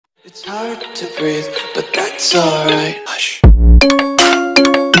It's hard to breathe, but that's alright. Hush.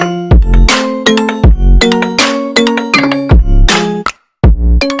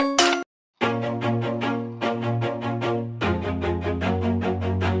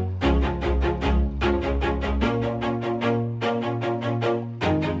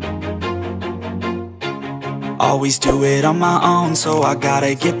 Always do it on my own, so I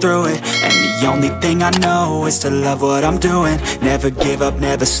gotta get through it. And the only thing I know is to love what I'm doing. Never give up,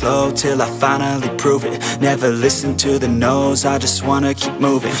 never slow, till I finally prove it. Never listen to the no's, I just wanna keep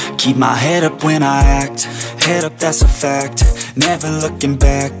moving. Keep my head up when I act, head up, that's a fact. Never looking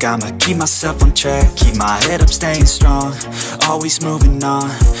back, I'ma keep myself on track. Keep my head up, staying strong, always moving on.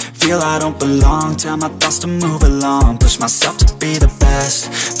 Feel I don't belong, tell my thoughts to move along. Push myself to be the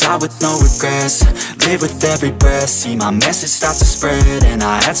best, die with no regrets. Live with every breath, see my message start to spread. And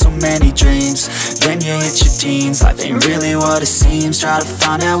I had so many dreams, then you hit your teens. Life ain't really what it seems, try to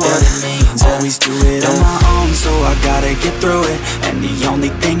find out what it means. Always do it on my own, so I gotta get through it. And the only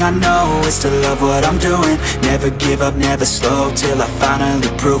thing I know is to love what I'm doing. Never give up, never slow, till I finally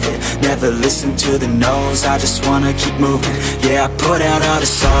prove it. Never listen to the no's, I just wanna keep moving. Yeah, I put out all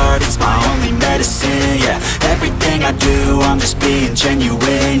this art, it's my only medicine. Yeah, everything I do, I'm just being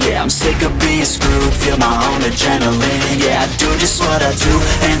genuine. Yeah, I'm sick of being screwed, feel my own adrenaline. Yeah, I do just what I do,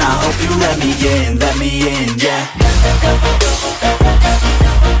 and I hope you let me in, yeah.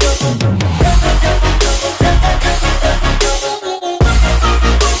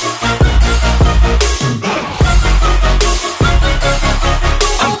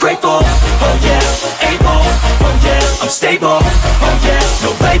 I'm grateful, oh yeah, able, oh yeah, I'm stable, oh yeah,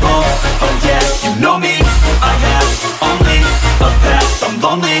 no label, oh yeah, you know me, I have only a path, I'm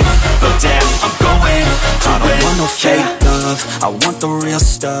lonely, but damn, I'm going to win. I don't want no fake love, I want the real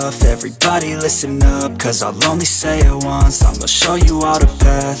stuff. Everybody listen up, cause I'll only say it once. I'm gonna show you all the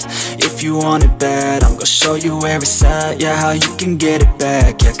path, if you want it bad. I'm gonna show you where it's at, yeah, how you can get it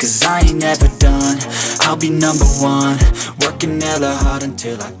back. Yeah, cause I ain't never done, I'll be number one. Working hella hard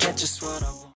until I get just what I want.